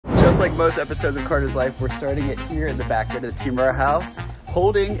Just like most episodes of Carter's life, we're starting it here in the backyard of the Team RAR house,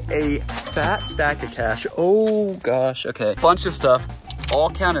 holding a fat stack of cash. Oh gosh, okay. Bunch of stuff, all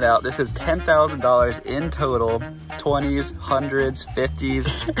counted out. This is $10,000 in total, 20s, 100s,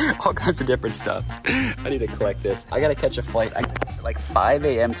 50s, all kinds of different stuff. I need to collect this. I gotta catch a flight like 5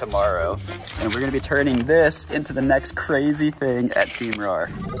 a.m. tomorrow, and we're gonna be turning this into the next crazy thing at Team RAR.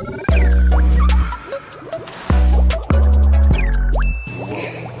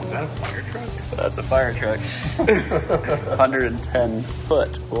 That's a fire truck.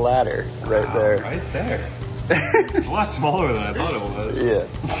 110-foot ladder right there. Right there. It's a lot smaller than I thought it was. Yeah,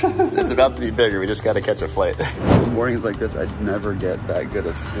 it's about to be bigger. We just got to catch a flight. Mornings like this, I never get that good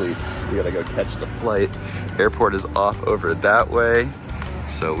of sleep. We got to go catch the flight. Airport is off over that way,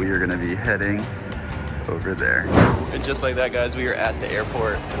 so we are going to be heading over there. And just like that, guys, we are at the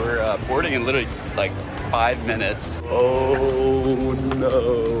airport. We're boarding in literally like 5 minutes. Oh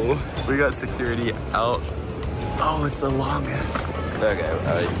no. We got security out. Oh, it's the longest. Okay,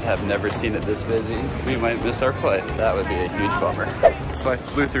 I have never seen it this busy. We might miss our flight. That would be a huge bummer. So I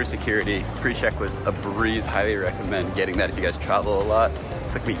flew through security. Pre-check was a breeze. Highly recommend getting that if you guys travel a lot.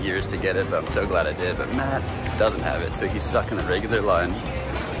 It took me years to get it, but I'm so glad I did. But Matt doesn't have it, so he's stuck in a regular line.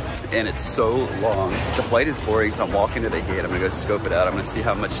 And it's so long. The flight is boring, so I'm walking to the gate. I'm gonna go scope it out. I'm gonna see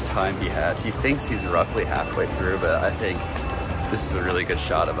how much time he has. He thinks he's roughly halfway through, but I think this is a really good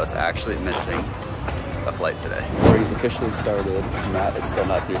shot of us actually missing a flight today. Boarding's officially started. Matt is still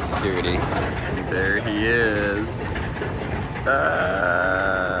not through security. There he is.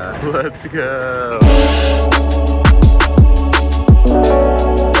 Let's go.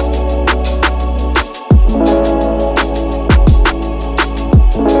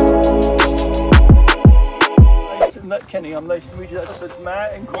 Kenny, I'm nice to meet you. That's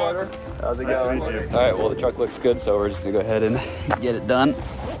Matt and Carter. How's it going? Nice to meet you. All right, well, the truck looks good, so we're just gonna go ahead and get it done.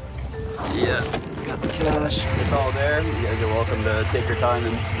 Yeah, got the cash. It's all there. You guys are welcome to take your time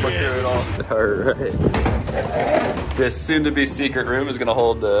and look through it all. All right. This soon-to-be secret room is gonna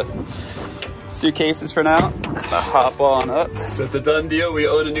hold the suitcases for now. I'm gonna hop on up. So it's a done deal. We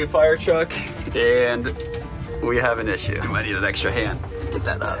own a new fire truck, and we have an issue. I might need an extra hand. Get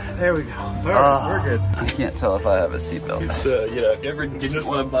that up. There we go. All right, we're good. I can't tell if I have a seatbelt. So, you know, if you ever didn't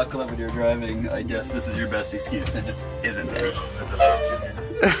want to buckle up when you're driving, I guess this is your best excuse. There just isn't any.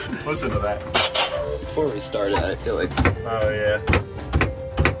 Listen to that. Before we started, I feel like... Oh, yeah.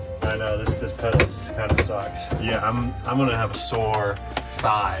 I know, this pedal kind of sucks. Yeah, I'm gonna have a sore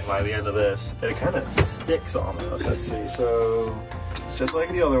thigh by the end of this. And it kind of sticks almost. Let's see, so it's just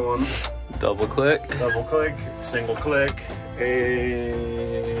like the other one. Double click. Double click, single click.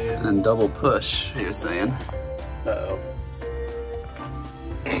 And double push, he was saying. Uh-oh.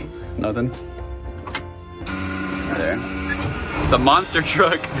 Nothing? There. It's the monster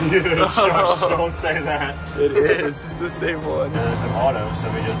truck. Shush, don't say that. It is. It's the same one. And it's an auto, so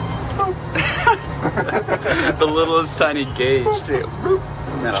we just... The littlest tiny gauge, too.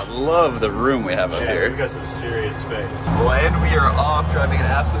 Man, I love the room we have up here. We've got some serious space. Well, and we are off driving an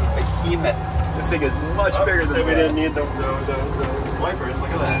absolute behemoth. This thing is much bigger than we didn't need the wipers.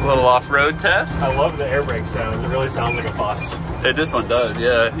 Look at that. A little off-road test. I love the air brake sounds. It really sounds like a bus. This one does,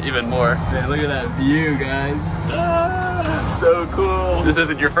 yeah, even more. Man, look at that view, guys. That's so cool. This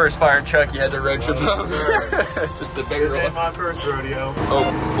isn't your first fire truck you had to road trip on. It's just the bigger one. This ain't my first rodeo. Oh,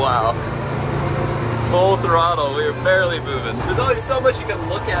 wow. Full throttle, we were barely moving. There's only so much you can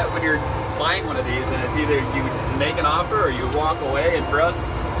look at when you're buying one of these, and it's either you make an offer or you walk away, and for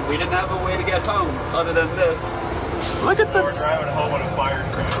us, we didn't have a way to get home other than this. Look at this. We're driving home on a fire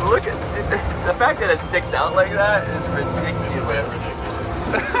truck. Look at the fact that it sticks out like that is ridiculous.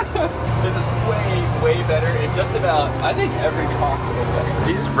 This is way better in just about, I think, every possible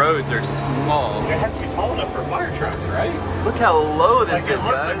way. These roads are small. They have to be tall enough for fire trucks, right? Look how low this is, It looks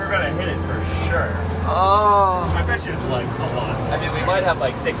guys. like we're gonna hit it for sure. Oh. I bet you it's like a lot. I mean, we might have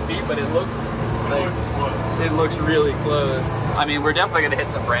like 6 feet, but it looks like, close. It looks really close. I mean, we're definitely gonna hit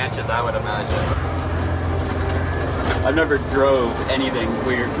some branches, I would imagine. I've never drove anything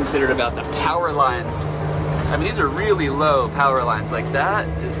where you're considered about the power lines. I mean, these are really low power lines. Like, that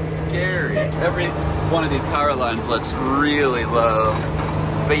is scary. Every one of these power lines looks really low.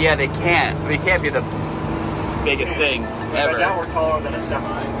 But yeah, they can't be the biggest thing ever. But now we're taller than a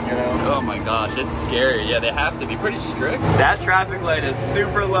semi, you know? Oh my gosh, it's scary. Yeah, they have to be pretty strict. That traffic light is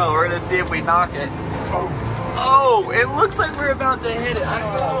super low. We're gonna see if we knock it. Oh, it looks like we're about to hit it. I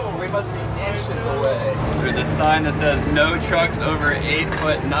don't know. We must be inches away. There's a sign that says no trucks over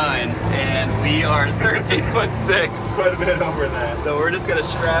 8'9", and we are 13'6". Quite a bit over that. So we're just gonna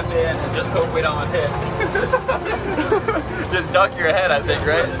strap in and just hope we don't hit. Just duck your head, I think,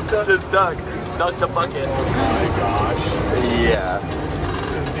 right? Just duck. Duck the bucket. Oh my gosh. Yeah.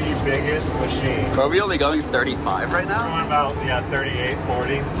 This is the biggest machine. Are we only going 35 right We're now? going about, yeah, 38,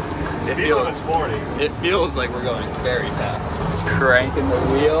 40. It Speed limit's 40. It feels like we're going very fast. Just cranking the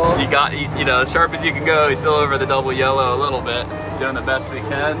wheel. You got, you know, as sharp as you can go. He's still over the double yellow a little bit. Doing the best we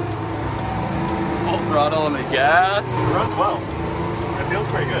can. Full throttle on the gas. It runs well. It feels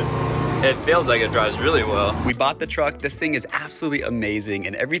pretty good. It feels like it drives really well. We bought the truck. This thing is absolutely amazing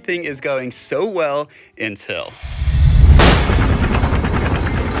and everything is going so well until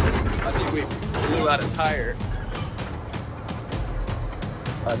I think we blew out a tire.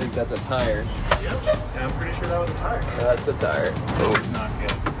 I think that's a tire. Yep. I'm pretty sure that was a tire. That's a tire. Oh, it's not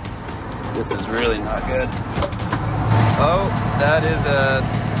good. This is really not good. Oh, that's a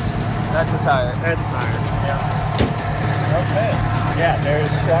tire. That's a tire. Yeah. Okay. Yeah, there's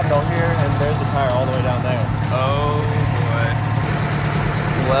shrapnel here, and there's the tire all the way down there. Oh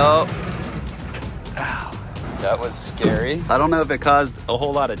boy. Well, ow, that was scary. I don't know if it caused a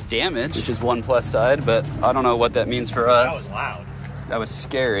whole lot of damage, which is one plus side, but I don't know what that means for us. That was loud. That was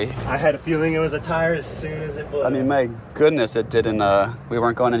scary. I had a feeling it was a tire as soon as it blew. I mean, my goodness, it didn't, we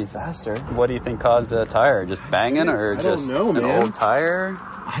weren't going any faster. What do you think caused a tire? Just banging or I just don't know, an man. old tire?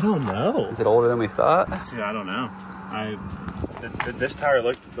 I don't know. Is it older than we thought? Dude, I don't know. This tire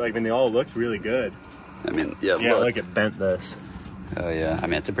looked like, they all looked really good. I mean, yeah, Yeah, looked. like it bent this. Oh yeah, I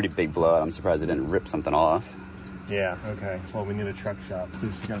mean, it's a pretty big blowout. I'm surprised it didn't rip something off. Yeah, okay. Well, we need a truck shop.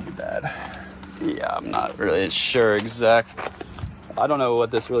 This is gonna be bad. Yeah, I'm not really sure I don't know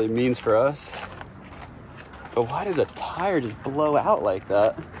what this really means for us. But why does a tire just blow out like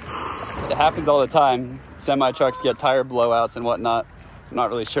that? It happens all the time. Semi trucks get tire blowouts and whatnot. I'm not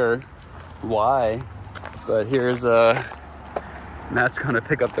really sure why, but here's Matt's gonna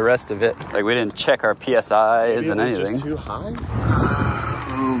pick up the rest of it. Like, we didn't check our PSIs and anything. Just too high?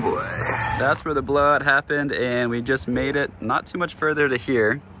 Oh boy. That's where the blowout happened, and we just made it not too much further to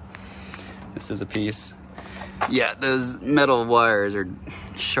here. This is a piece. Yeah, those metal wires are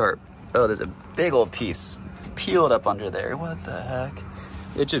sharp. Oh, there's a big old piece peeled up under there. What the heck?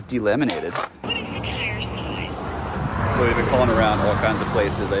 It just delaminated. So we've been calling around all kinds of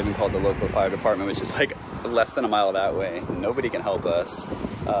places. I even called the local fire department, which is like less than a mile that way. Nobody can help us.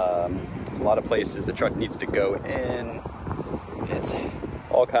 A lot of places the truck needs to go in. It's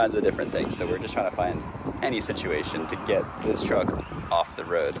all kinds of different things. So we're just trying to find any situation to get this truck off the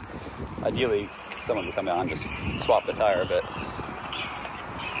road. Ideally, someone would come out and just swap the tire, but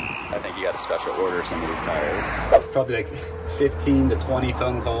I think you got to special order some of these tires. Probably like 15 to 20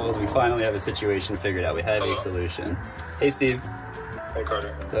 phone calls. We finally have a situation figured out. We have a solution. Hey, Steve. Hey,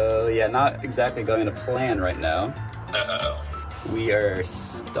 Carter. So yeah, not exactly going to plan right now. We are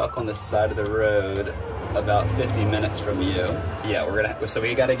stuck on the side of the road about 50 minutes from you. Yeah, so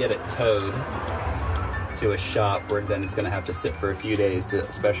we got to get it towed to a shop where then it's going to have to sit for a few days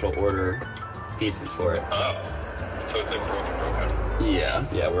to special order pieces for it. Oh, so it's like broken. Yeah,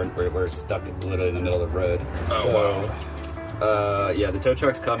 we're stuck literally in the middle of the road. Oh, so, yeah, the tow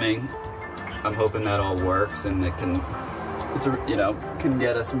truck's coming. I'm hoping that all works and it can, can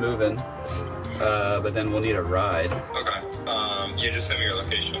get us moving. But then we'll need a ride. Okay. You just send me your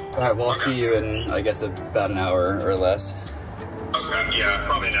location. All right, well, I'll see you in, I guess, about an hour or less. Okay. Yeah,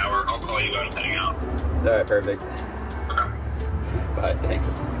 probably an hour. I'll call you when I'm heading out. All right, perfect. Okay. Bye,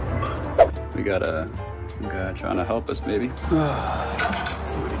 thanks. We got some guy trying to help us, maybe. Let's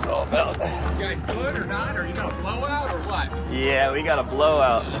see what he's all about. You guys good or not? Are you got a blowout or what? Yeah, we got a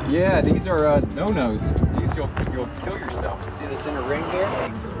blowout. Yeah, these are no-nos. These you'll kill yourself. See this inner ring here?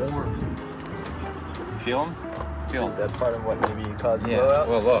 Things are warm. You feel them? Feel them. That's part of what maybe caused the Yeah. blowout?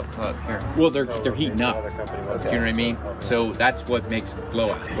 Well, look here. Well, they're heating up. Another company was You know what I mean? So that's what makes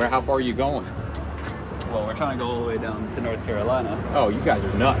blowouts. How far are you going? Well, we're trying to go all the way down to North Carolina. Oh, you guys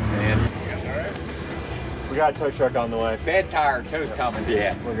are nuts, man. We got a tow truck on the way. Bad tire, tow's coming.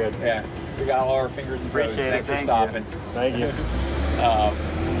 Yeah, We're good. yeah. We got all our fingers and toes. Appreciate it. Thanks for Thank stopping. Thank you.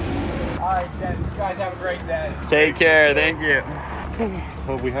 All right, then. You guys have a great day. Take care, thank you.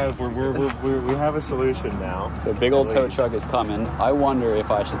 Well, we have we have a solution now. So big old At tow least. truck is coming. I wonder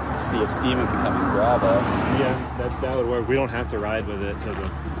if I should see if Steven can come and grab us. Yeah, that would work. We don't have to ride with it to the.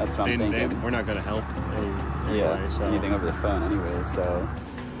 That's what I'm thinking. We're not going to help anyway. Yeah, So. anything over the phone anyways, so.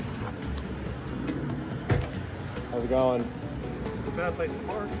 How's it going? It's a bad place to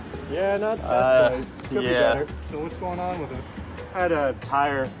park. Yeah, not the best place. Could be yeah. better. So what's going on with it? Had a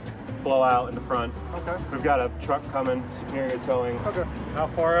tire blowout in the front. Okay. We've got a truck coming, Superior Towing. Okay. How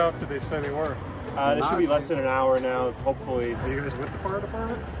far out did they say they were? This should be less than an hour now, hopefully. Are you guys with the fire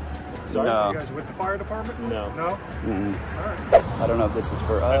department? Sorry? No. You guys with the fire department? No. No? I don't know if this is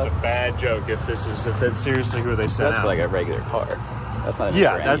for us. That's a bad joke if that's seriously who they sent That's out. for like a regular car. That's not even Yeah,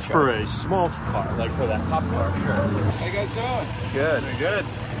 for any that's car. for a small car, like for that hop car, sure. How you guys doing? Good. Good.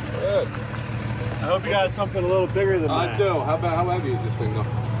 Good. I hope you got something a little bigger than I that. do. How heavy is this thing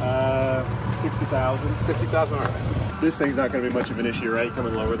though? 60,000. 60,000. All right. This thing's not going to be much of an issue, right?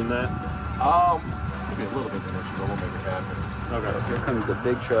 Coming lower than that? Maybe a little bit of an issue, but we'll make it happen. Okay. Here comes the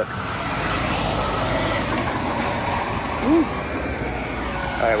big truck.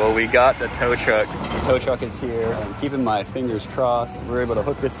 All right, well, we got the tow truck. The tow truck is here. I'm keeping my fingers crossed. We're able to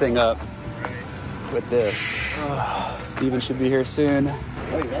hook this thing up with this. Steven should be here soon.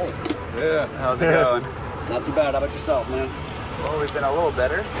 Hey. Yeah. How's it going? Not too bad. How about yourself, man? Well, we've been a little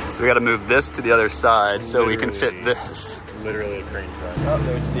better. So we got to move this to the other side so we can fit this. Literally a crane truck. Oh,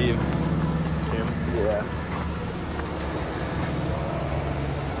 there's Steve. See him? Yeah.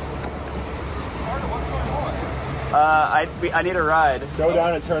 I need a ride. Go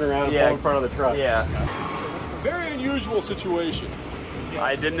down and turn around and Yeah. pull in front of the truck. Yeah. Very unusual situation.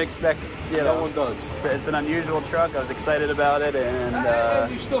 I didn't expect, No one does. it's an unusual truck. I was excited about it,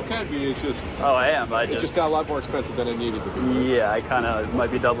 and You still can be. It's just. oh, I am. It just got a lot more expensive than it needed to be. Yeah, I kind of might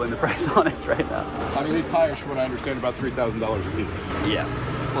be doubling the price on it right now. I mean, these tires, from what I understand, about $3,000 a piece. Yeah.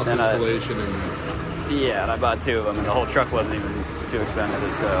 Plus And installation and. Yeah, and I bought 2 of them, and the whole truck wasn't even too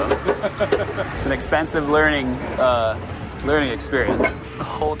expensive. So it's an expensive learning experience. The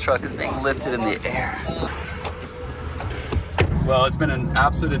whole truck is being lifted in the air. Well, it's been an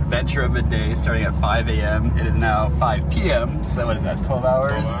absolute adventure of a day starting at 5 a.m. It is now 5 p.m. So what is that, 12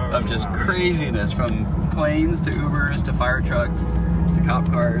 hours of just craziness, from planes to Ubers to fire trucks to cop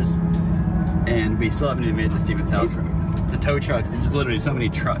cars. And we still haven't even made it to Steven's house. To tow trucks, it's just literally so many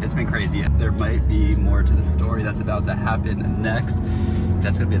trucks. It's been crazy. There might be more to the story that's about to happen next.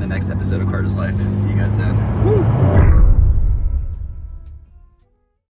 That's gonna be in the next episode of Carter's Life. See you guys then. Woo.